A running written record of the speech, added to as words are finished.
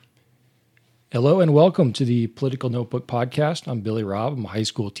Hello and welcome to the Political Notebook Podcast. I'm Billy Robb. I'm a high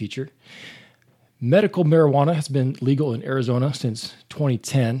school teacher. Medical marijuana has been legal in Arizona since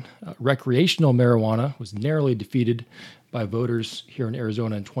 2010. Recreational marijuana was narrowly defeated by voters here in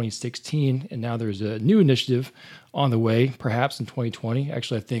Arizona in 2016, and now there's a new initiative on the way, perhaps in 2020.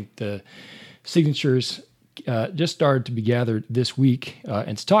 Actually, I think the signatures just started to be gathered this week.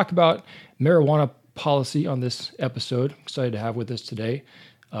 And to talk about marijuana policy on this episode, excited to have with us today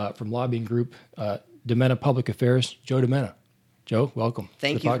from lobbying group DeMenna Public Affairs, Joe DeMenna. Joe, welcome.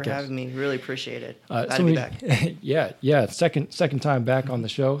 Thank you for having me. Really appreciate it. Glad to be back. Yeah. Second time back on the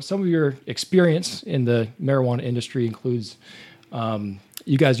show. Some of your experience in the marijuana industry includes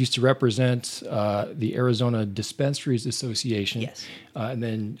you guys used to represent the Arizona Dispensaries Association. Yes. And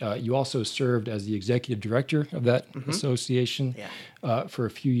then you also served as the executive director of that association for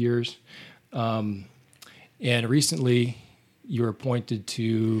a few years. And recently you were appointed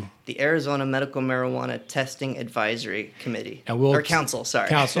to the Arizona Medical Marijuana Testing Advisory Committee, Council.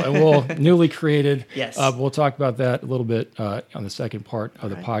 Council, and we'll newly created. Yes, we'll talk about that a little bit on the second part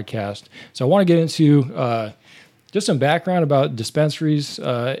of the podcast. So I want to get into just some background about dispensaries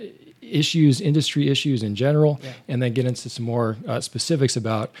issues, industry issues in general, and then get into some more specifics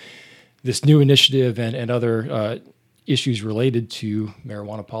about this new initiative and other issues related to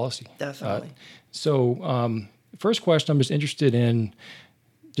marijuana policy. Definitely. First question, I'm just interested in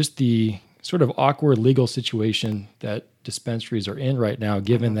just the sort of awkward legal situation that dispensaries are in right now,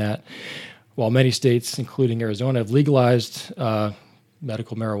 given that while many states, including Arizona, have legalized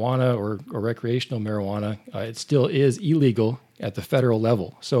medical marijuana or recreational marijuana, it still is illegal at the federal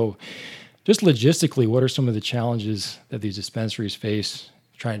level. So just logistically, what are some of the challenges that these dispensaries face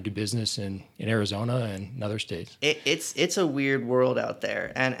trying to do business in Arizona and in other states? It's a weird world out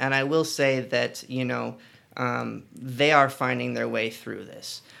there. And I will say that, they are finding their way through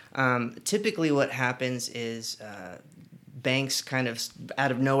this. Typically what happens is banks kind of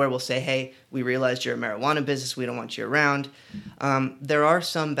out of nowhere will say, hey, we realized you're a marijuana business. We don't want you around. There are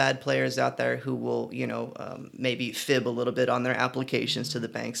some bad players out there who will, maybe fib a little bit on their applications to the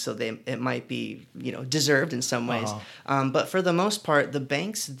banks. So it might be, deserved in some ways. But for the most part, the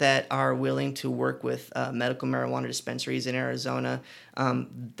banks that are willing to work with medical marijuana dispensaries in Arizona,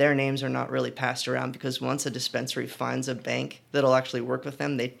 their names are not really passed around because once a dispensary finds a bank that'll actually work with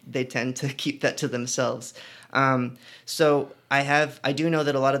them, they tend to keep that to themselves. So I do know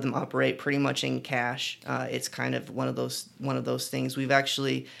that a lot of them operate pretty much in cash. It's kind of one of those things. We've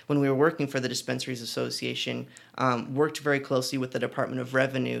actually, when we were working for the Dispensaries Association, worked very closely with the Department of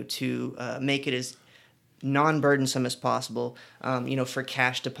Revenue to make it as non-burdensome as possible, for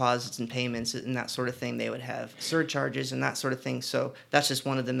cash deposits and payments and that sort of thing. They would have surcharges and that sort of thing. So that's just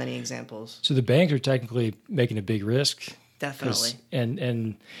one of the many examples. So the banks are technically making a big risk. Definitely. And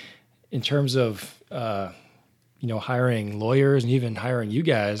in terms of hiring lawyers and even hiring you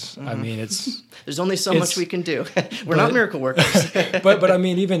guys, I mean, there's only so much we can do. We're not miracle workers. but I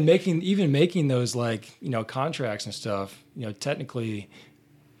mean, even making those contracts and stuff, technically,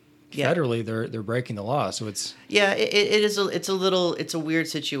 federally they're breaking the law. So it's it's a weird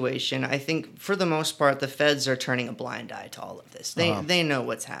situation. I think for the most part, the feds are turning a blind eye to all of this. They know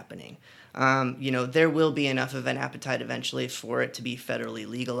what's happening. There will be enough of an appetite eventually for it to be federally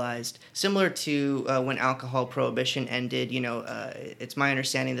legalized. Similar to when alcohol prohibition ended, it's my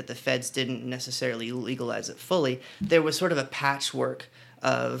understanding that the feds didn't necessarily legalize it fully. There was sort of a patchwork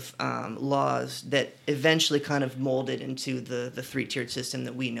of laws that eventually kind of molded into the three-tiered system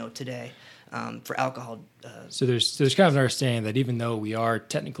that we know today for alcohol. So there's kind of an understanding that even though we are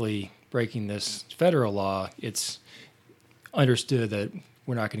technically breaking this federal law, it's understood that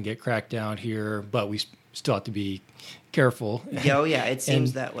we're not going to get cracked down here, but we still have to be careful. It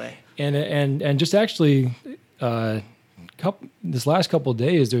seems that way. And just actually, this last couple of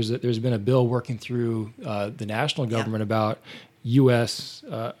days, there's been a bill working through the national government about U.S.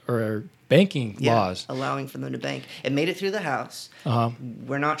 or banking laws. Allowing for them to bank. It made it through the House.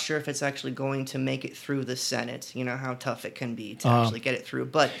 We're not sure if it's actually going to make it through the Senate, how tough it can be to actually get it through.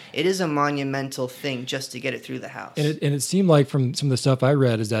 But it is a monumental thing just to get it through the House. And it seemed like from some of the stuff I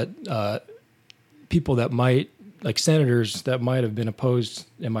read is that people that might, like senators that might have been opposed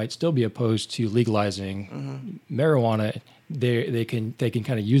and might still be opposed to legalizing marijuana, they can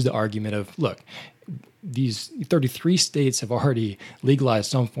kind of use the argument of, look, these 33 states have already legalized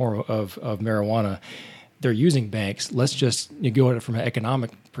some form of marijuana. They're using banks. Let's just go at it from an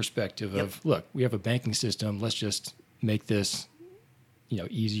economic perspective of, look, we have a banking system. Let's just make this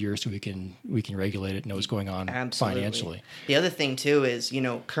easier so we can regulate it, know what's going on financially. The other thing too is,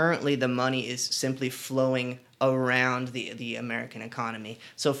 currently the money is simply flowing around the American economy.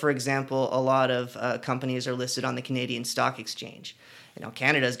 So, for example, a lot of companies are listed on the Canadian Stock Exchange.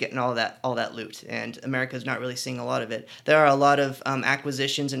 Canada's getting all that loot, and America's not really seeing a lot of it. There are a lot of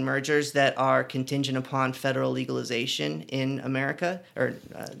acquisitions and mergers that are contingent upon federal legalization in America, or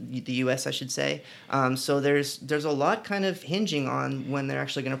the U.S., I should say. So there's a lot kind of hinging on when they're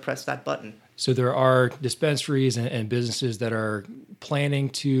actually going to press that button. So there are dispensaries and businesses that are planning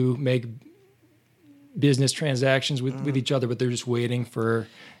to make business transactions with each other, but they're just waiting for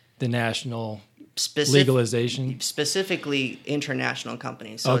the national legalization, specifically international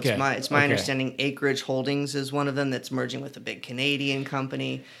companies. So it's my understanding Acreage Holdings is one of them that's merging with a big Canadian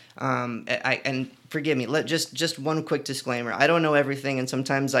company. And forgive me, just one quick disclaimer. I don't know everything, and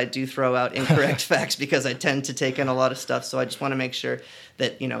sometimes I do throw out incorrect facts because I tend to take in a lot of stuff. So I just want to make sure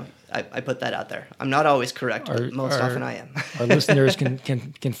that I put that out there. I'm not always correct, but most often I am. Our listeners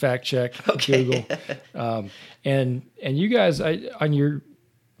can fact check Google. And you guys, you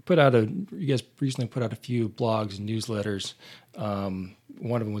guys recently put out a few blogs and newsletters.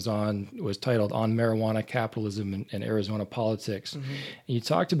 One of them was titled "On Marijuana Capitalism and Arizona Politics." Mm-hmm. And you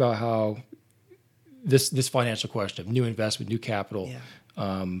talked about how this financial question of new investment, new capital,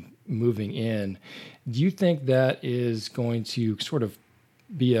 moving in. Do you think that is going to sort of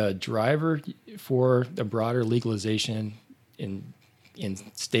be a driver for a broader legalization in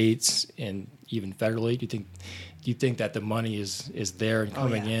states and even federally? Do you think that the money is there and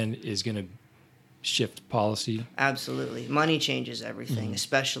coming in is going to shift policy? Absolutely. Money changes everything,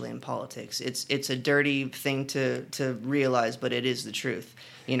 especially in politics. It's a dirty thing to realize, but it is the truth.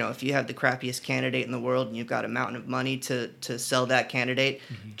 If you have the crappiest candidate in the world and you've got a mountain of money to sell that candidate,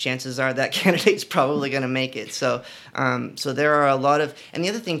 chances are that candidate's probably going to make it. So there are a lot of, and the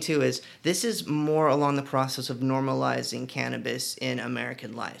other thing too is this is more along the process of normalizing cannabis in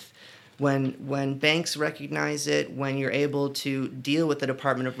American life. When banks recognize it, when you're able to deal with the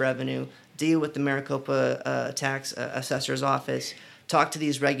Department of Revenue, deal with the Maricopa tax assessor's office, talk to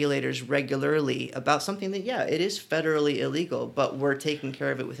these regulators regularly about something that, it is federally illegal, but we're taking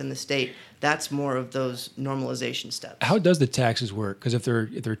care of it within the state. That's more of those normalization steps. How does the taxes work? Because if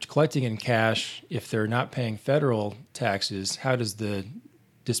they're collecting in cash, if they're not paying federal taxes, how does the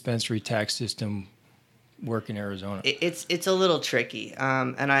dispensary tax system work in Arizona? It's a little tricky,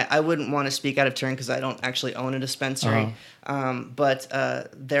 and I wouldn't want to speak out of turn because I don't actually own a dispensary. But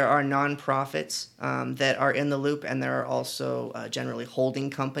there are nonprofits that are in the loop, and there are also generally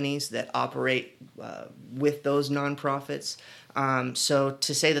holding companies that operate with those nonprofits. So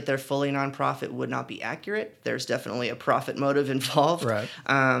to say that they're fully nonprofit would not be accurate. There's definitely a profit motive involved. Right.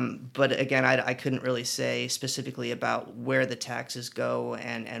 But again, I couldn't really say specifically about where the taxes go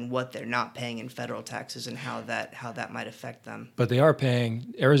and what they're not paying in federal taxes and how that might affect them. But they are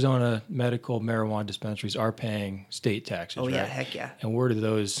paying, Arizona medical marijuana dispensaries are paying state taxes, right? Yeah, heck yeah. And where do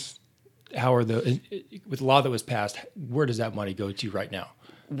those, with the law that was passed, where does that money go to right now?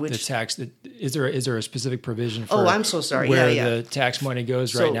 The tax, is there a specific provision for I'm so sorry. where the tax money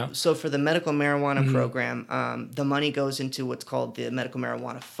goes right now? So for the medical marijuana program, the money goes into what's called the Medical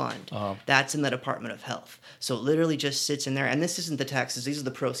Marijuana Fund. That's in the Department of Health. So it literally just sits in there. And this isn't the taxes. These are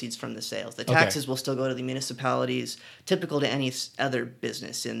the proceeds from the sales. The taxes will still go to the municipalities, typical to any other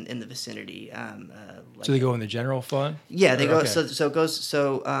business in the vicinity. So they go in the general fund? Yeah, they go. Okay. So it goes.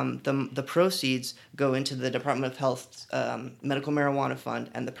 So the proceeds go into the Department of Health's Medical Marijuana Fund.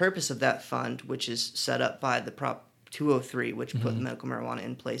 And the purpose of that fund, which is set up by the Prop 203, which put medical marijuana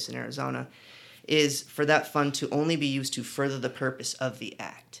in place in Arizona, is for that fund to only be used to further the purpose of the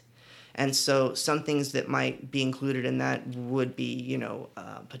act. And so some things that might be included in that would be,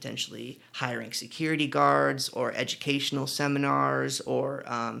 potentially hiring security guards or educational seminars or,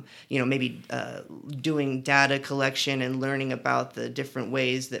 maybe doing data collection and learning about the different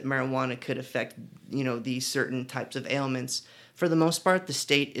ways that marijuana could affect, these certain types of ailments. For the most part, the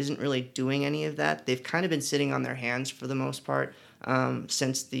state isn't really doing any of that. They've kind of been sitting on their hands for the most part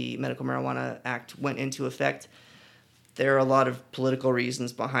since the Medical Marijuana Act went into effect. There are a lot of political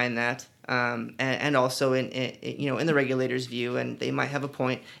reasons behind that, and also in the regulators' view, and they might have a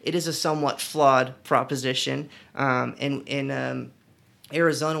point. It is a somewhat flawed proposition. In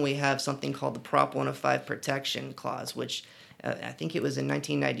Arizona, we have something called the Prop 105 Protection Clause, which I think it was in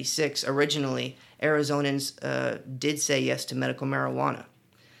 1996. Originally, Arizonans did say yes to medical marijuana.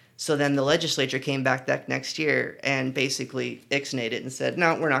 So then the legislature came back that next year and basically ixnayed it and said,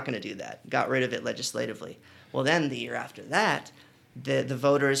 no, we're not going to do that. Got rid of it legislatively. Well, then the year after that, the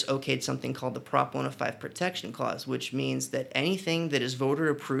voters okayed something called the Prop 105 Protection Clause, which means that anything that is voter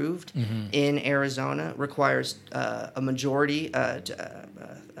approved in Arizona requires a majority of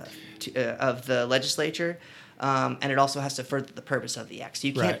the legislature and it also has to further the purpose of the act. So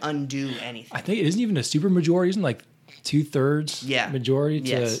you can't undo anything. I think it isn't even a super majority. Isn't like 2/3 majority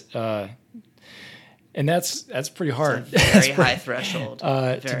to, and that's pretty hard. It's a very high threshold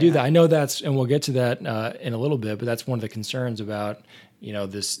to do that. I know and we'll get to that in a little bit. But that's one of the concerns about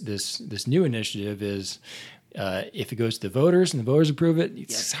this new initiative is if it goes to the voters and the voters approve it,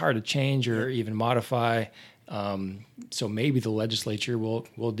 it's hard to change or even modify. So maybe the legislature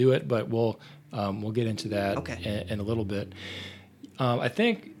will do it, but we'll get into that in a little bit. I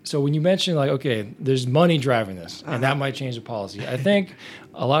think so. When you mentioned there's money driving this, and that might change the policy. I think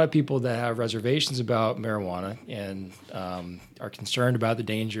a lot of people that have reservations about marijuana and are concerned about the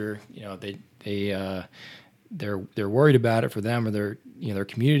danger, they're worried about it for them or their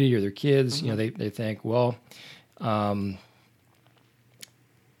community or their kids. They think, well,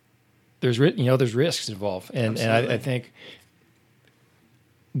 there's risks involved, and I think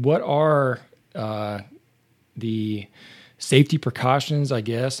what are the safety precautions, I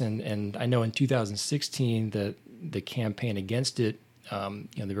guess, and I know in 2016 that the campaign against it,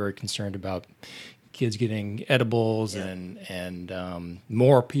 they're very concerned about kids getting edibles and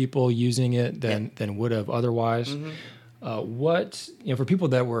more people using it than would have otherwise. What for people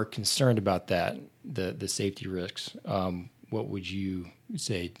that were concerned about that, the safety risks, what would you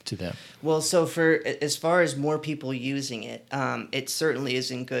say to them? Well, so as far as more people using it, it certainly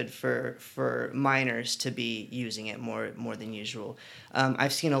isn't good for minors to be using it more than usual.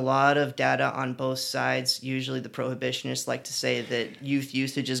 I've seen a lot of data on both sides. Usually the prohibitionists like to say that youth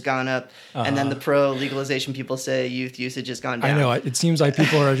usage has gone up, and then the pro-legalization people say youth usage has gone down. I know. It seems like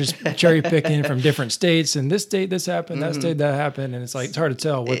people are just cherry-picking from different states, and this state this happened, that state that happened, and it's hard to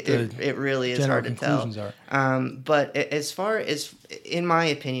tell what it really is hard to tell. But as far as, in my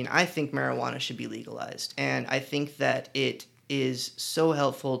opinion, I think marijuana should be legalized, and I think that it is so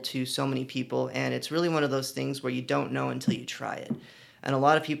helpful to so many people, and it's really one of those things where you don't know until you try it. And a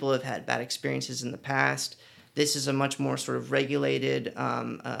lot of people have had bad experiences in the past. This is a much more sort of regulated,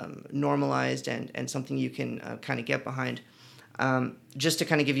 normalized, and something you can kind of get behind. Just to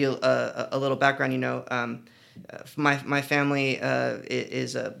kind of give you a little background, my family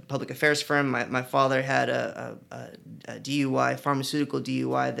is a public affairs firm. My father had a DUI, pharmaceutical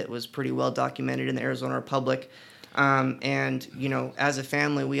DUI, that was pretty well documented in the Arizona Republic. And as a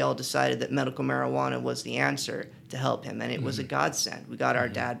family, we all decided that medical marijuana was the answer to help him. And it was a godsend. We got our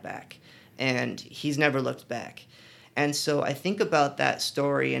dad back, and he's never looked back. And so I think about that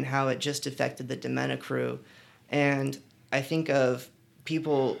story and how it just affected the DeMenna crew. And I think of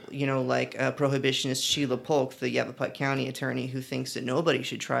people, like prohibitionist Sheila Polk, the Yavapai County attorney, who thinks that nobody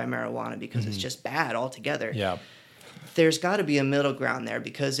should try marijuana because it's just bad altogether. Yeah. There's got to be a middle ground there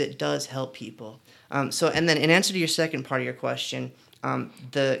because it does help people. And then in answer to your second part of your question,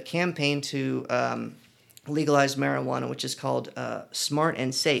 the campaign to legalize marijuana, which is called Smart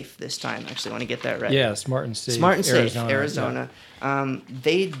and Safe this time. Actually, I want to get that right. Yeah, Smart and Safe. Smart and Safe, Arizona. Yeah.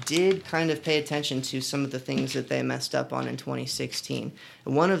 They did kind of pay attention to some of the things that they messed up on in 2016.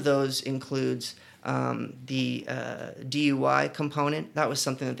 One of those includes the DUI component. That was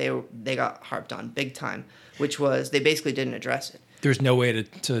something that they got harped on big time, which was they basically didn't address it. There's no way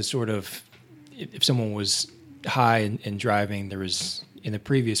to sort of, if someone was high and driving, there was, in the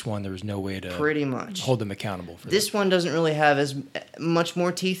previous one, there was no way to pretty much hold them accountable for this. One doesn't really have as much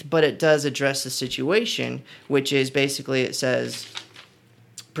more teeth, but it does address the situation, which is basically it says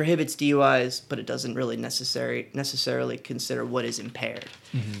prohibits DUIs, but it doesn't really necessarily consider what is impaired.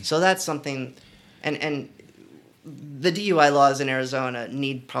 So that's something, and the DUI laws in Arizona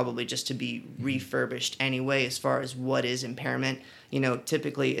need probably just to be refurbished anyway as far as what is impairment.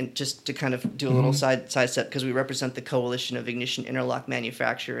 Typically, and just to kind of do a little sidestep, because we represent the Coalition of Ignition Interlock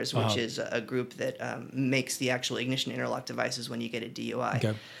Manufacturers, which is a group that makes the actual ignition interlock devices when you get a DUI.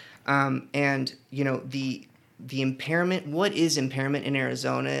 Okay. And, the impairment, what is impairment in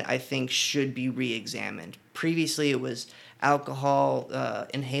Arizona, I think should be re-examined. Previously, it was alcohol,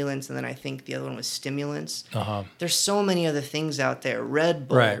 inhalants, and then I think the other one was stimulants. There's so many other things out there. Red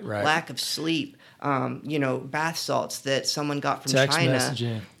Bull, lack of sleep, bath salts that someone got from text China.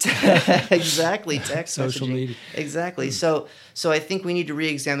 Messaging. Exactly, text social messaging. Media. Exactly. So I think we need to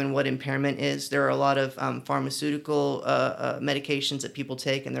re-examine what impairment is. There are a lot of pharmaceutical medications that people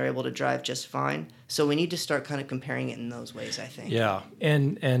take, and they're able to drive just fine. So we need to start kind of comparing it in those ways, I think. Yeah,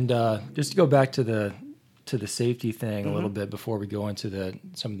 and just to go back to the safety thing a little bit before we go into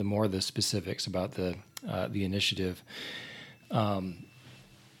some of the more of the specifics about the initiative.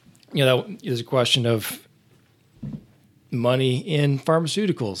 There's a question of money in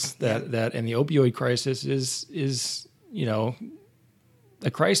pharmaceuticals that and the opioid crisis is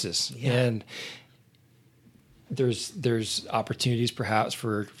a crisis. Yeah. And there's opportunities perhaps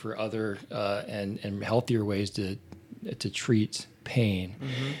for other and healthier ways to treat pain.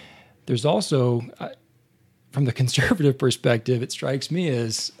 Mm-hmm. There's also, from the conservative perspective, it strikes me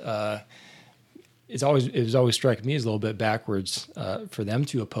as it was always striking me as a little bit backwards for them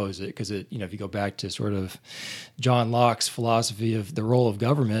to oppose it, because if you go back to sort of John Locke's philosophy of the role of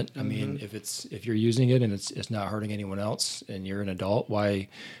government, I mean, if you're using it and it's not hurting anyone else and you're an adult,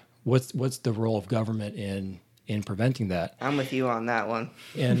 what's the role of government in preventing that? I'm with you on that one.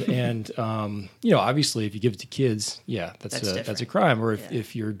 And obviously, if you give it to kids, that's a crime. Or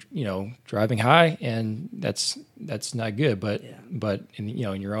if you're driving high, and that's not good. But in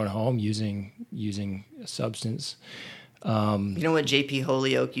your own home using a substance. You know what J.P.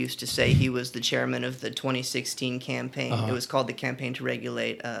 Holyoke used to say? He was the chairman of the 2016 campaign. It was called the Campaign to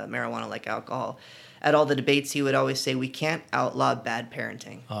Regulate Marijuana Like Alcohol. At all the debates, he would always say, "We can't outlaw bad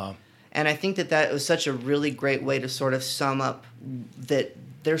parenting." And I think that was such a really great way to sort of sum up that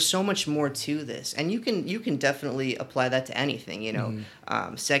there's so much more to this. And you can definitely apply that to anything,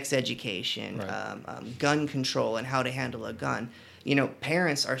 sex education, right. Gun control, and how to handle a gun.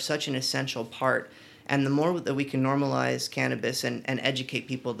 Parents are such an essential part. And the more that we can normalize cannabis and educate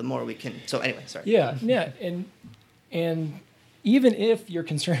people, the more we can. So anyway, sorry. Yeah. And even if you're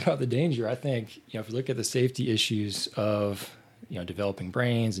concerned about the danger, I think, if you look at the safety issues of developing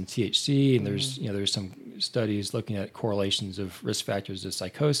brains and THC, and there's some studies looking at correlations of risk factors of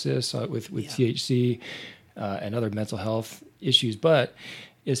psychosis with THC and other mental health issues. But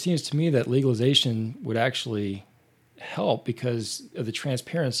it seems to me that legalization would actually help because of the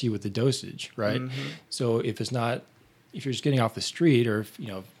transparency with the dosage, right? Mm-hmm. So if you're just getting off the street, or if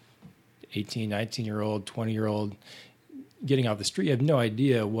 18, 19-year-old, 20-year-old getting off the street, you have no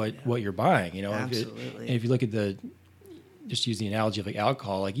idea what you're buying. Absolutely. If you look at just use the analogy of like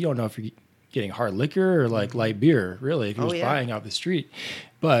alcohol, like you don't know if you're getting hard liquor or like light beer, really, if you're just buying off the street.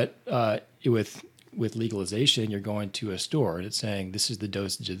 But with legalization, you're going to a store and it's saying, this is the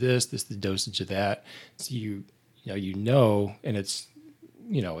dosage of this is the dosage of that. So and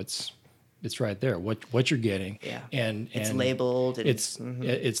it's right there what you're getting. Yeah. And it's labeled.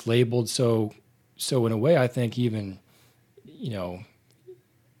 It's labeled. So in a way, I think even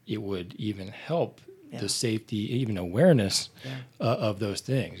it would even help the safety, even awareness of those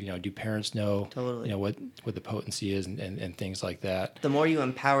things. Do parents know totally what the potency is and things like that? The more you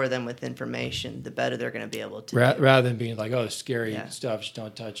empower them with information, the better they're going to be able to rather than being like, oh, scary stuff, just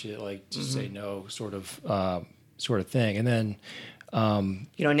don't touch it, like just say no sort of thing. And then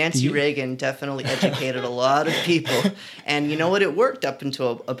Nancy Reagan definitely educated a lot of people, and you know what, it worked up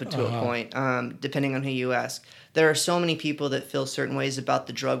until a point, depending on who you ask. There are so many people that feel certain ways about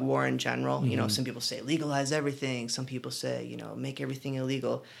the drug war in general. Mm-hmm. Some people say legalize everything. Some people say, make everything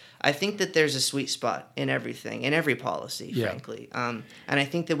illegal. I think that there's a sweet spot in everything, in every policy, frankly. And I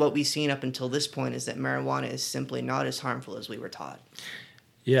think that what we've seen up until this point is that marijuana is simply not as harmful as we were taught.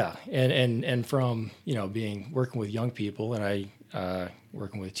 Yeah, and from working with young people, and I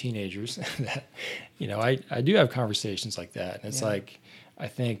working with teenagers, that I do have conversations like that, and it's like, I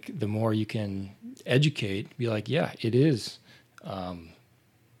think the more you can educate, be like, it is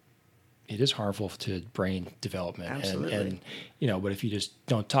harmful to brain development. Absolutely. And but if you just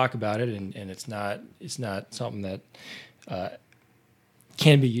don't talk about it, and it's not something that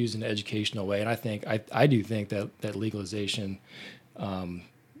can be used in an educational way. And I do think that legalization,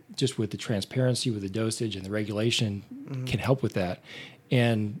 just with the transparency with the dosage and the regulation, can help with that.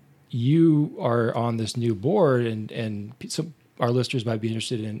 And you are on this new board, and some our listeners might be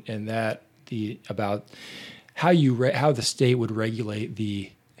interested in that, about how the state would regulate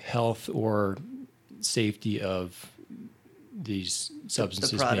the health or safety of these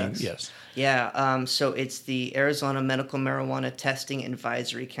substances the products. being So it's the Arizona Medical Marijuana Testing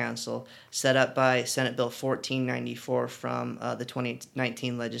Advisory Council, set up by Senate Bill 1494 from the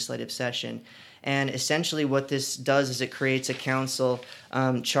 2019 legislative session. And essentially what this does is it creates a council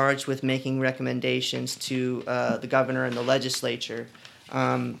charged with making recommendations to the governor and the legislature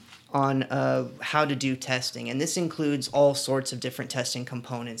on how to do testing. And this includes all sorts of different testing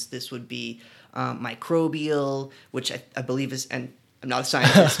components. This would be microbial, which I believe is, and I'm not a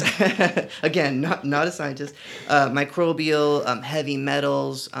scientist. Again, not a scientist. Microbial, heavy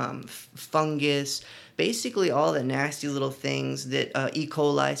metals, fungus, basically all the nasty little things that E.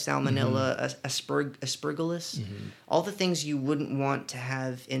 coli, salmonella, aspergillus, all the things you wouldn't want to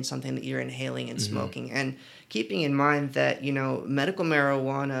have in something that you're inhaling and smoking. And keeping in mind that, medical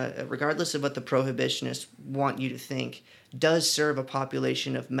marijuana, regardless of what the prohibitionists want you to think, does serve a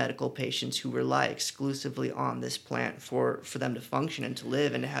population of medical patients who rely exclusively on this plant for them to function and to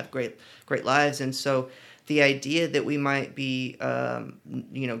live and to have great lives. And so the idea that we might be,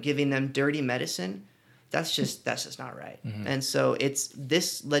 giving them dirty medicine, that's just not right. Mm-hmm. And so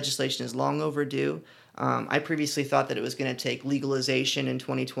this legislation is long overdue. I previously thought that it was going to take legalization in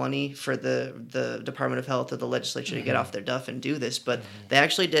 2020 for the Department of Health or the legislature to get off their duff and do this, but they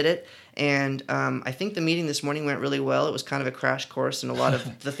actually did it. And I think the meeting this morning went really well. It was kind of a crash course in a lot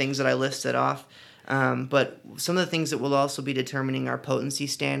of the things that I listed off. But some of the things that will also be determining are potency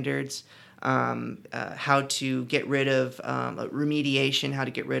standards, how to get rid of remediation, how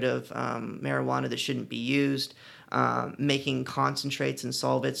to get rid of marijuana that shouldn't be used, making concentrates and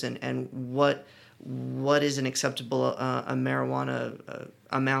solvents, and what is an acceptable a marijuana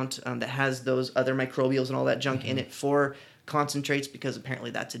amount that has those other microbials and all that junk in it for concentrates, because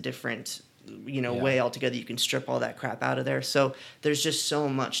apparently that's a different way altogether. You can strip all that crap out of there. So there's just so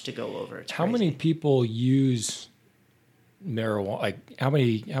much to go over. It's how crazy. many people use marijuana? Like how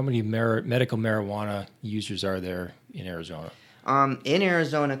many medical marijuana users are there in Arizona? In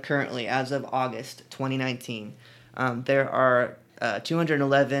Arizona currently, as of August 2019, there are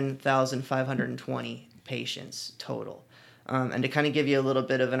 211,520 patients total. And to kind of give you a little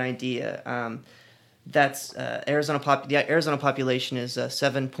bit of an idea, that's the Arizona population is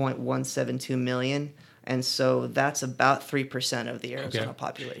 7.172 million, and so that's about 3% of the Arizona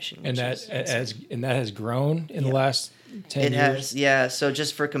population. And that has grown in the last 10 years? It has, yeah. So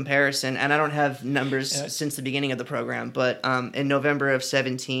just for comparison, and I don't have numbers since the beginning of the program, but in November of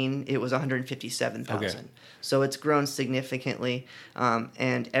 2017, it was 157,000. Okay. So it's grown significantly,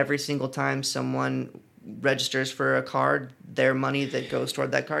 and every single time someone registers for a card, their money that goes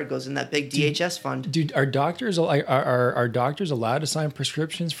toward that card goes in that big DHS fund. Dude, are doctors allowed to sign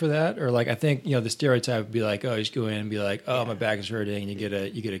prescriptions for that? Or like, I think the stereotype would be like, oh, you just go in and be like, oh, my back is hurting, and you get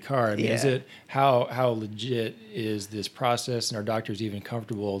a card. I mean, is it how legit is this process, and are doctors even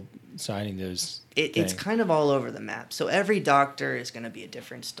comfortable signing those? It's kind of all over the map. So every doctor is going to be a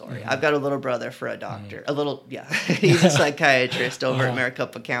different story. Mm-hmm. I've got a little brother for a doctor. Mm-hmm. He's a psychiatrist over at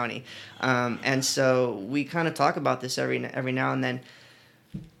Maricopa County. And so we kind of talk about this every now and then.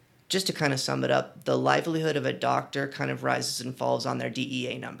 Just to kind of sum it up, the livelihood of a doctor kind of rises and falls on their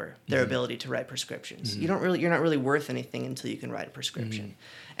DEA number, their ability to write prescriptions. Mm-hmm. You're not really worth anything until you can write a prescription.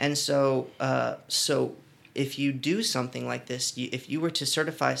 Mm-hmm. And so if you do something like this, if you were to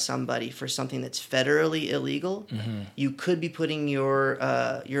certify somebody for something that's federally illegal, you could be putting your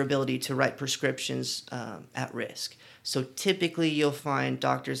ability to write prescriptions at risk. So typically you'll find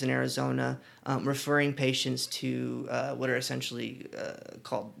doctors in Arizona referring patients to what are essentially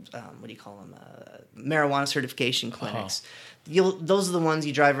called, marijuana certification clinics. Uh-huh. Those are the ones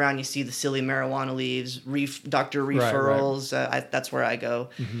you drive around, you see the silly marijuana leaves, doctor referrals. Right. That's where I go.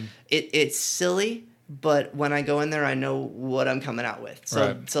 Mm-hmm. It's silly, but when I go in there, I know what I'm coming out with.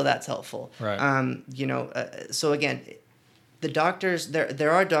 So that's helpful. Right. So again, the doctors,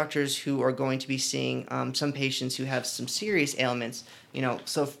 there are doctors who are going to be seeing some patients who have some serious ailments.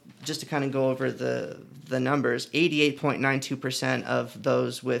 So just to kind of go over the numbers, 88.92% of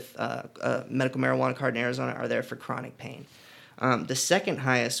those with a medical marijuana card in Arizona are there for chronic pain. The second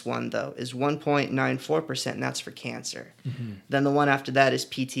highest one, though, is 1.94%, and that's for cancer. Mm-hmm. Then the one after that is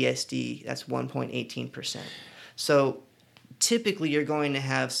PTSD. That's 1.18%. So typically you're going to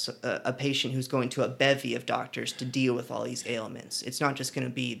have a patient who's going to a bevy of doctors to deal with all these ailments. It's not just going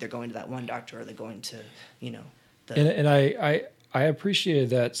to be they're going to that one doctor or they're going to, And I appreciated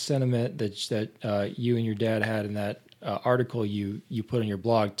that sentiment that you and your dad had in that article you put on your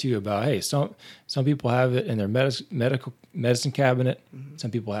blog too about, hey, some people have it in their medical medicine cabinet, mm-hmm. some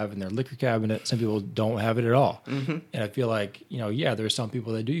people have it in their liquor cabinet, some people don't have it at all. Mm-hmm. And I feel like, there are some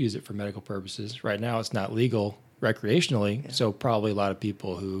people that do use it for medical purposes. Right now it's not legal recreationally, so probably a lot of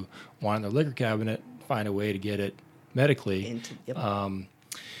people who want in their liquor cabinet find a way to get it medically.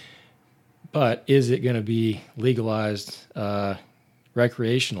 But is it going to be legalized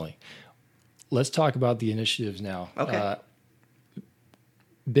recreationally? Let's talk about the initiatives now. Okay.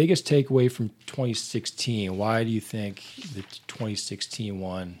 Biggest takeaway from 2016. Why do you think the 2016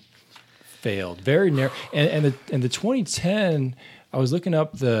 one failed? Very narrow. And the 2010, I was looking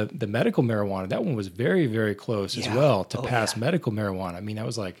up the medical marijuana. That one was very, very close as well to pass medical marijuana. I mean, that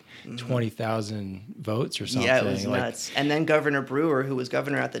was like 20,000 votes or something. Yeah, it was nuts. And then Governor Brewer, who was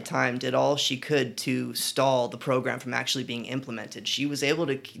governor at the time, did all she could to stall the program from actually being implemented. She was able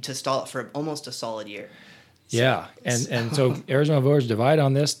to stall it for almost a solid year. Yeah, and so Arizona voters divide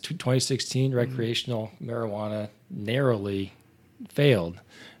on this. 2016 recreational marijuana narrowly failed.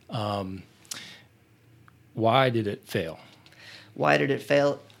 Why did it fail? Why did it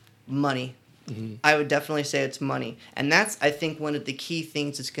fail? Money. I would definitely say it's money. And that's, I think, one of the key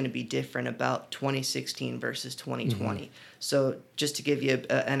things that's going to be different about 2016 versus 2020. So just to give you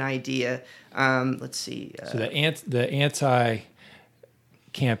an idea, let's see. So the anti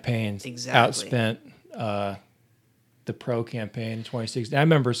campaigns outspent the pro campaign in 2016. I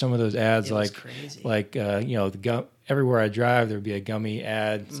remember some of those ads, everywhere I drive, there'd be a gummy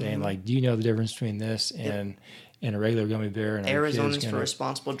ad saying like, "Do you know the difference between this and a regular gummy bear?" And Arizonans for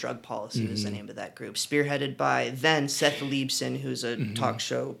Responsible Drug Policy was the name of that group, spearheaded by then Seth Liebson, who's a talk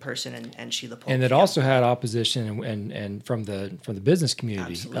show person, and Sheila Polk. And it also had opposition and from the business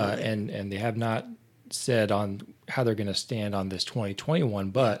community, Absolutely. And they have not said on how they're going to stand on this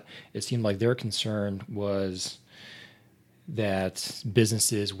 2021, but it seemed like their concern was that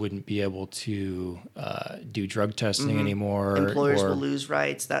businesses wouldn't be able to do drug testing anymore. Employers will lose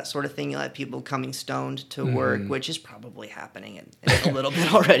rights, that sort of thing. You'll have people coming stoned to work, which is probably happening in a little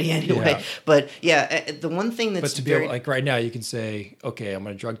bit already anyway. Yeah. But yeah, the one thing that's be able, like right now, you can say, okay, I'm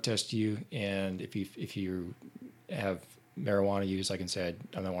going to drug test you, and if you have marijuana use, I can say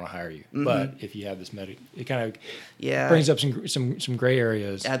I don't want to hire you. But if you have this it kind of brings up some gray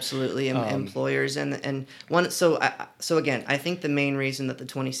areas. Absolutely, employers and one. So again, I think the main reason that the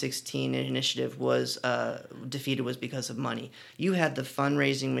 2016 initiative was defeated was because of money. You had the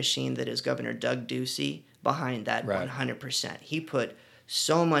fundraising machine that is Governor Doug Ducey behind that 100%. He put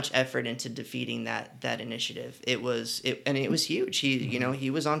so much effort into defeating that initiative. It was huge. He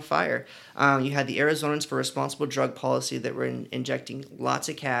was on fire. You had the Arizonans for Responsible Drug Policy that were injecting lots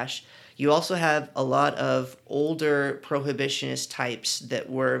of cash. You also have a lot of older prohibitionist types that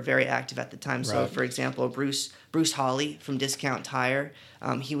were very active at the time. So, for example, Bruce Hawley from Discount Tire,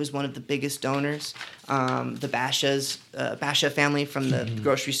 he was one of the biggest donors. The Basha family from the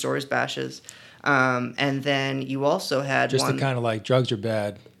grocery stores, Bashas. And then you also had just the kind of like drugs are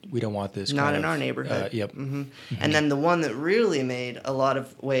bad. We don't want this. Not in our neighborhood. And then the one that really made a lot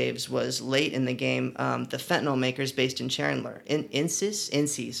of waves was late in the game. The fentanyl makers based in Chandler,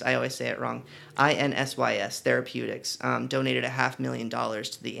 INSYS, I always say it wrong. INSYS Therapeutics donated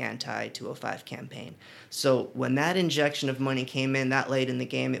 $500,000 to the anti-205 campaign. So when that injection of money came in that late in the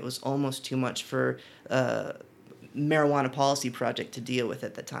game, it was almost too much for marijuana policy project to deal with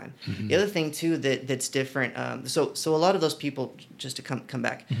at the time. The other thing too that's different. So a lot of those people, just to come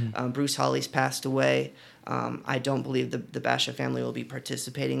back. Bruce Hawley's passed away. I don't believe the Basha family will be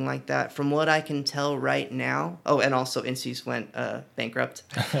participating like that. From what I can tell right now. Oh, and also INSYS went bankrupt.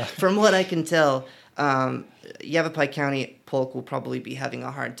 From what I can tell, Yavapai County Polk will probably be having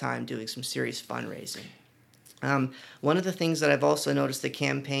a hard time doing some serious fundraising. One of the things that I've also noticed the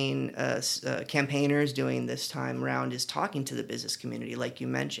campaigners doing this time around is talking to the business community, like you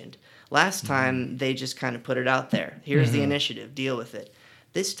mentioned. Last time, they just kind of put it out there. Here's the initiative. Deal with it.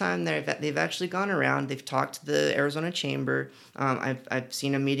 This time, they've actually gone around. They've talked to the Arizona Chamber. I've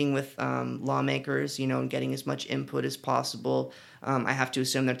seen a meeting with lawmakers, and getting as much input as possible. I have to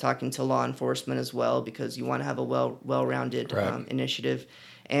assume they're talking to law enforcement as well, because you want to have a well-rounded initiative.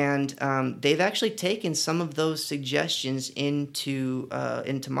 And they've actually taken some of those suggestions into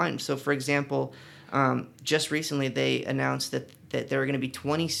mind. So, for example, just recently they announced that there are going to be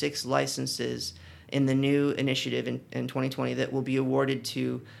 26 licenses in the new initiative in 2020 that will be awarded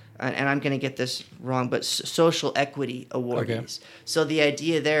to, and I'm going to get this wrong, but social equity awardees. Okay. So the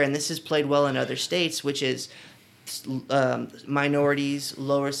idea there, and this has played well in other states, which is minorities,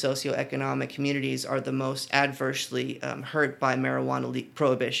 lower socioeconomic communities are the most adversely hurt by marijuana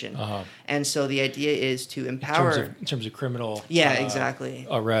prohibition. And so the idea is to empower... In terms of criminal exactly.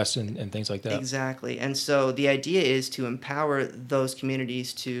 arrests and things like that. Exactly. And so the idea is to empower those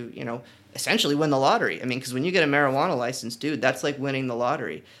communities to, essentially win the lottery. I mean, because when you get a marijuana license, dude, that's like winning the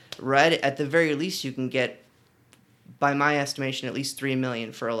lottery. Right? At the very least, you can get, by my estimation, at least $3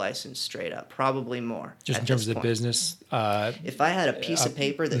 million for a license straight up, probably more. Just in terms of the business. If I had a piece of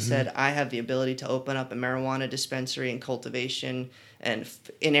paper that said I have the ability to open up a marijuana dispensary and cultivation, and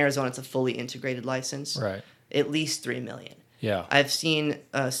in Arizona it's a fully integrated license, right? At least $3 million. Yeah, I've seen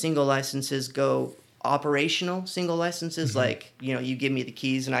single licenses go operational. Single licenses, like you give me the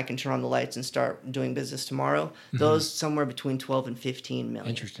keys and I can turn on the lights and start doing business tomorrow. Those somewhere between 12 and 15 million.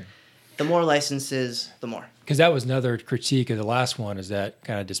 Interesting. The more licenses, the more. Because that was another critique of the last one, is that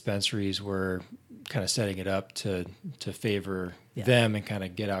kind of dispensaries were kind of setting it up to favor them and kind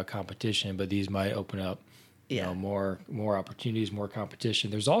of get out competition, but these might open up more opportunities, more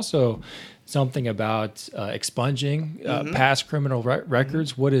competition. There's also something about expunging past criminal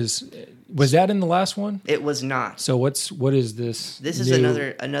records. Was that in the last one? It was not. So what is this? This is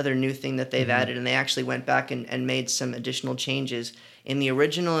another new thing that they've added, and they actually went back and made some additional changes in the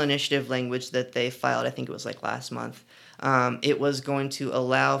original initiative language that they filed. I think it was like last month. It was going to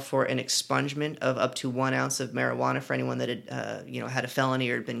allow for an expungement of up to 1 ounce of marijuana for anyone that had had a felony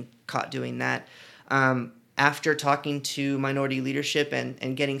or had been caught doing that. After talking to minority leadership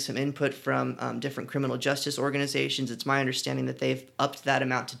and getting some input from different criminal justice organizations, it's my understanding that they've upped that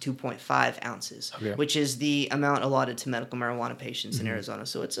amount to 2.5 ounces, which is the amount allotted to medical marijuana patients in Arizona.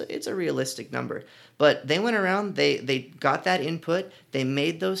 So it's a realistic number. But they went around, they got that input, they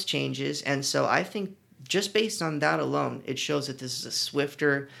made those changes, and so I think just based on that alone, it shows that this is a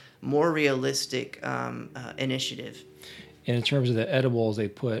swifter, more realistic initiative. And in terms of the edibles, they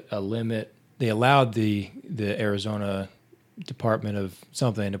put a limit. They allowed the Arizona Department of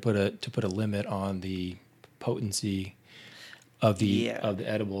something to put a limit on the potency of the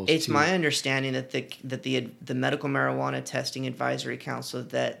edibles. It's my understanding that the Medical Marijuana Testing Advisory Council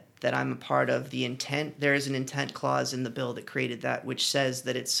that I'm a part of, there is an intent clause in the bill that created that, which says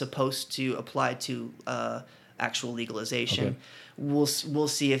that it's supposed to apply to actual legalization. Okay. We'll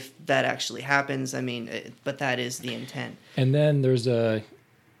see if that actually happens. I mean, but that is the intent. And then there's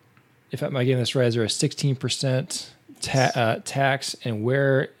if I'm getting this right, is there a 16% tax? And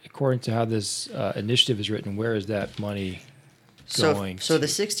where, according to how this initiative is written, where is that money going? So the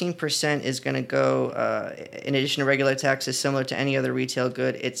 16% is going to go, in addition to regular taxes, similar to any other retail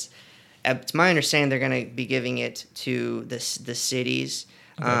good. It's my understanding they're going to be giving it to the cities.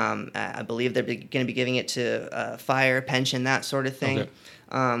 Okay. I believe they're going to be giving it to fire, pension, that sort of thing. Okay.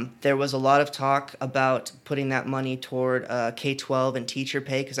 There was a lot of talk about putting that money toward K-12 and teacher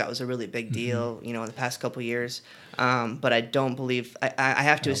pay because that was a really big deal, in the past couple of years. But I don't believe I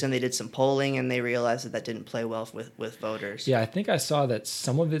have to assume they did some polling and they realized that didn't play well with voters. Yeah, I think I saw that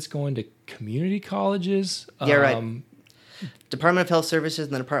some of it's going to community colleges. Yeah, right. Department of Health Services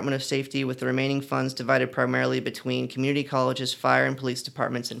and the Department of Safety, with the remaining funds divided primarily between community colleges, fire and police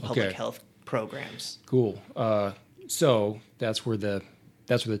departments, and public health programs. Cool. So that's where the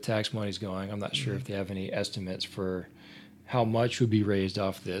tax money's going. I'm not sure if they have any estimates for how much would be raised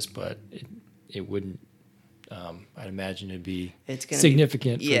off this, but it wouldn't. I'd imagine it'd be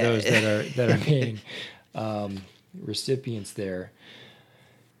significant for those that are being recipients there.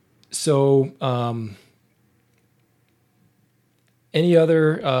 So, any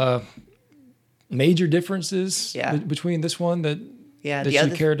other major differences between this one that? Yeah, the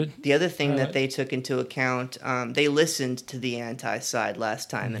other thing that they took into account, they listened to the anti-side last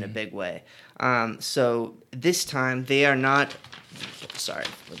time in a big way. So this time they are not, sorry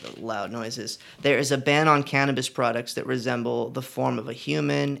for the loud noises, there is a ban on cannabis products that resemble the form of a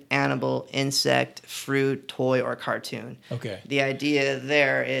human, animal, insect, fruit, toy, or cartoon. Okay. The idea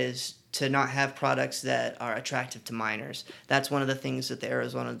there is to not have products that are attractive to minors. That's one of the things that the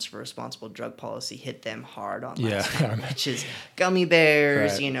Arizona Responsible Drug Policy hit them hard on last time, which is gummy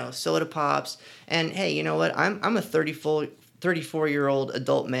bears, soda pops. And hey, you know what? I'm a 34-year-old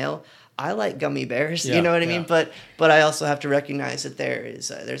adult male. I like gummy bears, you know what I mean? But I also have to recognize that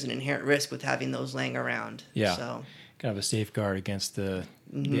there's an inherent risk with having those laying around. Yeah. So kind of a safeguard against the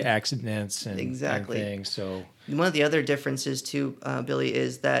accidents and things. So one of the other differences too, Billy,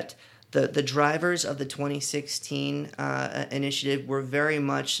 is that the drivers of the 2016 initiative were very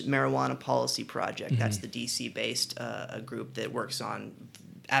much Marijuana Policy Project. That's the DC-based group that works on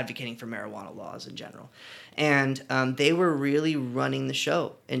advocating for marijuana laws in general. And they were really running the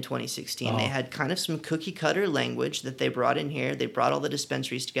show in 2016. They had kind of some cookie-cutter language that they brought in here. They brought all the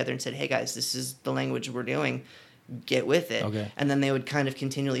dispensaries together and said, hey, guys, this is the language we're doing. Get with it. Okay. And then they would kind of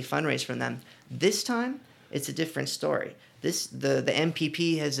continually fundraise from them. This time, it's a different story. The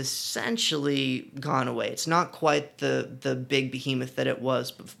MPP has essentially gone away. It's not quite the big behemoth that it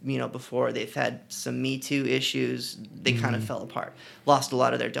was, before. They've had some Me Too issues. They kind of fell apart, lost a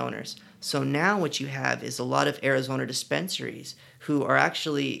lot of their donors. So now what you have is a lot of Arizona dispensaries who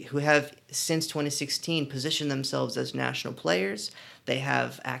have since 2016 positioned themselves as national players. They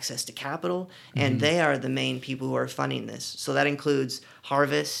have access to capital, and they are the main people who are funding this. So that includes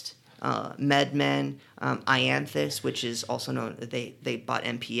Harvest, MedMen, Ianthus, which is also known, they bought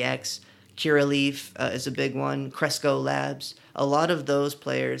MPX, Curaleaf is a big one, Cresco Labs. A lot of those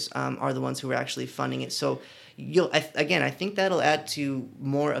players are the ones who are actually funding it. So I think that'll add to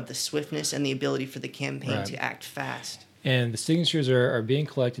more of the swiftness and the ability for the campaign to act fast. And the signatures are being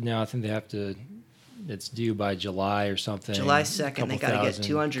collected now. I think they have to it's due by July or something. July 2nd, they got to get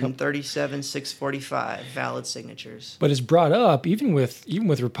 237,645 valid signatures. But it's brought up, even with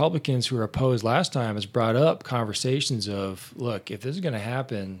Republicans who were opposed last time, it's brought up conversations of, look, if this is going to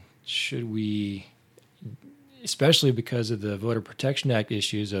happen, should we, especially because of the Voter Protection Act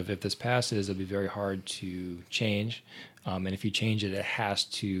issues of if this passes, it'll be very hard to change. And if you change it, it has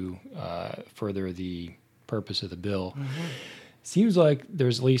to further the purpose of the bill. Mm-hmm. Seems like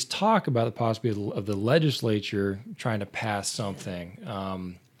there's at least talk about the possibility of the legislature trying to pass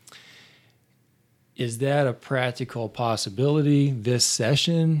something. Is that a practical possibility this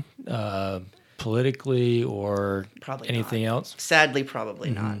session, politically, or probably anything else? Sadly,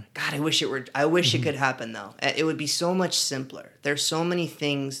 probably not. God, I wish it were. I wish it could happen though. It would be so much simpler. There's so many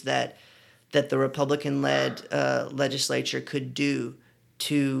things that the Republican-led legislature could do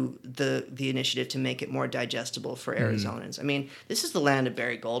to the initiative to make it more digestible for Arizonans. I mean, this is the land of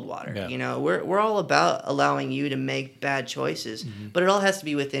Barry Goldwater. Yeah. You know, we're all about allowing you to make bad choices, but it all has to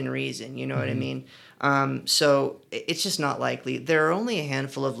be within reason. You know what I mean? So it's just not likely. There are only a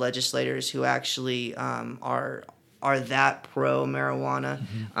handful of legislators who actually are that pro marijuana.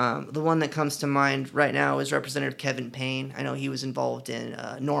 The one that comes to mind right now is Representative Kevin Payne. I know he was involved in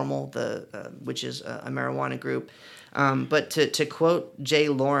NORML, which is a marijuana group. But to quote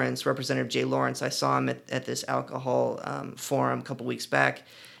Representative Jay Lawrence, I saw him at this alcohol forum a couple weeks back,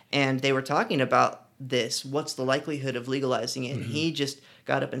 and they were talking about this. What's the likelihood of legalizing it? And he just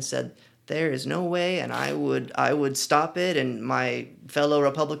got up and said, there is no way, and I would stop it, and my fellow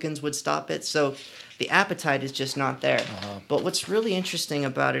Republicans would stop it. So the appetite is just not there. But what's really interesting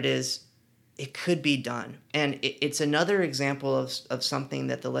about it is it could be done. And it's another example of something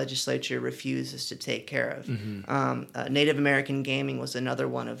that the legislature refuses to take care of. Native American gaming was another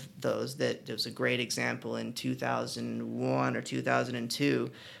one of those that was a great example in 2001 or 2002.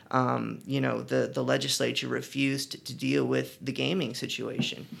 The legislature refused to deal with the gaming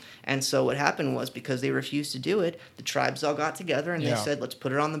situation. And so what happened was, because they refused to do it, the tribes all got together and they said, let's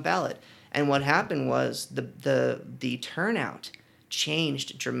put it on the ballot. And what happened was the turnout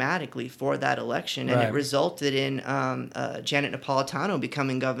changed dramatically for that election, and it resulted in Janet Napolitano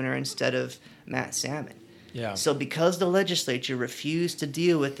becoming governor instead of Matt Salmon. Yeah. So because the legislature refused to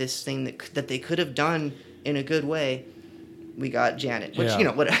deal with this thing that they could have done in a good way, we got Janet. Which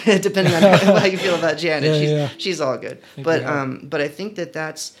depending on how you feel about Janet, she's all good. But I think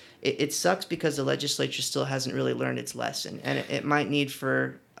that's it sucks because the legislature still hasn't really learned its lesson, and it might need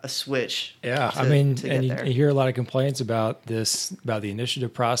for a switch. Yeah, you hear a lot of complaints about the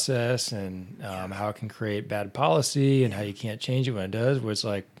initiative process and how it can create bad policy and how you can't change it when it does. Where it's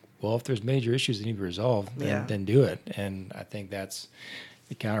like, well, if there's major issues that need to be resolved, then do it. And I think that's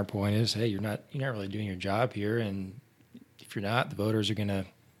the counterpoint is, hey, you're not really doing your job here, and if you're not, the voters are gonna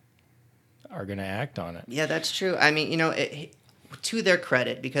act on it. Yeah, that's true. I mean, to their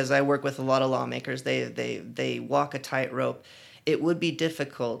credit, because I work with a lot of lawmakers, they walk a tightrope. It would be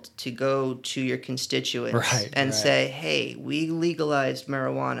difficult to go to your constituents and say, hey, we legalized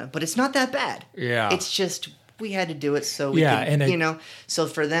marijuana, but it's not that bad. Yeah. It's just we had to do it so we could, so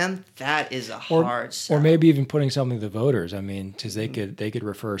for them, that is a hard sell. Or maybe even putting something to the voters. I mean, because they could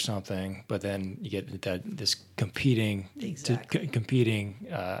refer something, but then you get this competing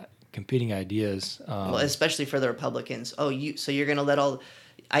ideas. Well, especially for the Republicans. So you're going to let all...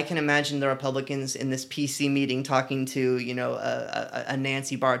 I can imagine the Republicans in this PC meeting talking to, a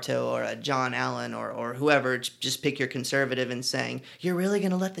Nancy Bartow or a John Allen or whoever, just pick your conservative, and saying, you're really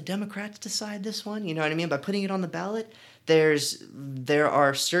going to let the Democrats decide this one? You know what I mean? By putting it on the ballot, there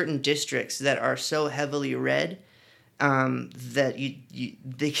are certain districts that are so heavily red that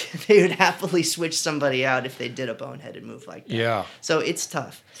they would happily switch somebody out if they did a boneheaded move like that. Yeah. So it's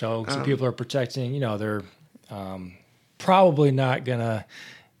tough. So some people are protecting, they're probably not going to...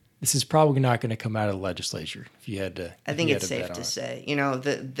 This is probably not going to come out of the legislature. If you had to, I think it's safe to say,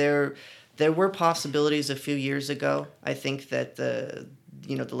 that there were possibilities a few years ago. I think that the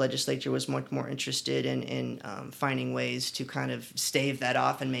legislature was much more interested in finding ways to kind of stave that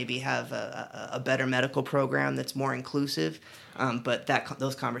off and maybe have a better medical program that's more inclusive. But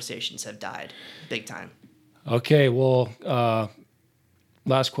those conversations have died big time. Okay. Well,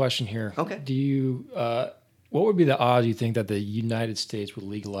 last question here. Okay. Do you? What would be the odds you think that the United States would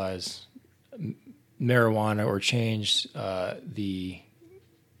legalize marijuana or change the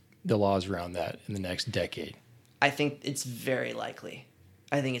laws around that in the next decade? I think it's very likely.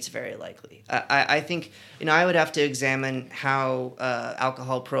 I think, I would have to examine how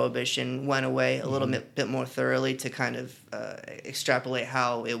alcohol prohibition went away a little bit more thoroughly to kind of extrapolate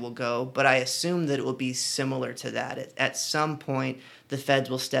how it will go. But I assume that it will be similar to that. At some point, the feds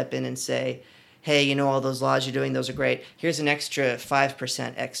will step in and say, hey, you know, all those laws you're doing, those are great. Here's an extra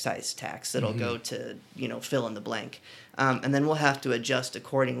 5% excise tax that'll go to, you know, fill in the blank. And then we'll have to adjust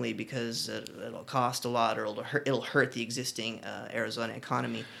accordingly because it'll cost a lot or it'll hurt the existing Arizona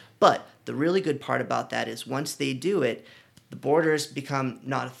economy. But the really good part about that is once they do it, the borders become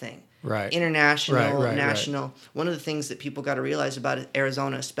not a thing. Right. International, national. Right. One of the things that people got to realize about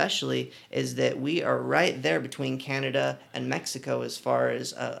Arizona especially is that we are right there between Canada and Mexico as far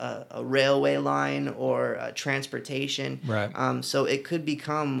as a railway line or transportation. Right. So it could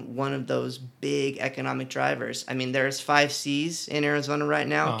become one of those big economic drivers. I mean, there's 5 C's in Arizona right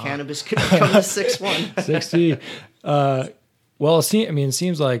now. Cannabis could become the 6th one. 6C. Well, it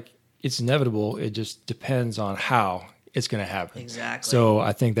seems like it's inevitable. It just depends on how it's going to happen. Exactly. So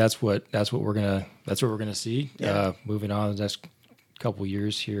I think that's what we're gonna see moving on the next couple of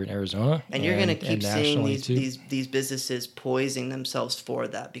years here in Arizona. And you're going to keep seeing these businesses poising themselves for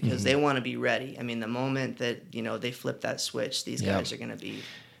that because they want to be ready. I mean, the moment that, you know, they flip that switch, these guys are going to be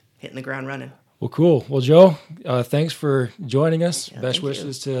hitting the ground running. Well, cool. Well, Joe, thanks for joining us. Yeah, Best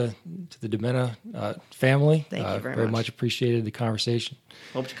wishes to the DeMenna family. Thank you very much appreciated the conversation.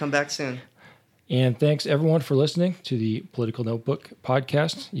 Hope to come back soon. And thanks, everyone, for listening to the Political Notebook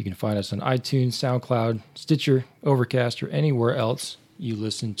podcast. You can find us on iTunes, SoundCloud, Stitcher, Overcast, or anywhere else you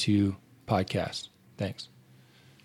listen to podcasts. Thanks.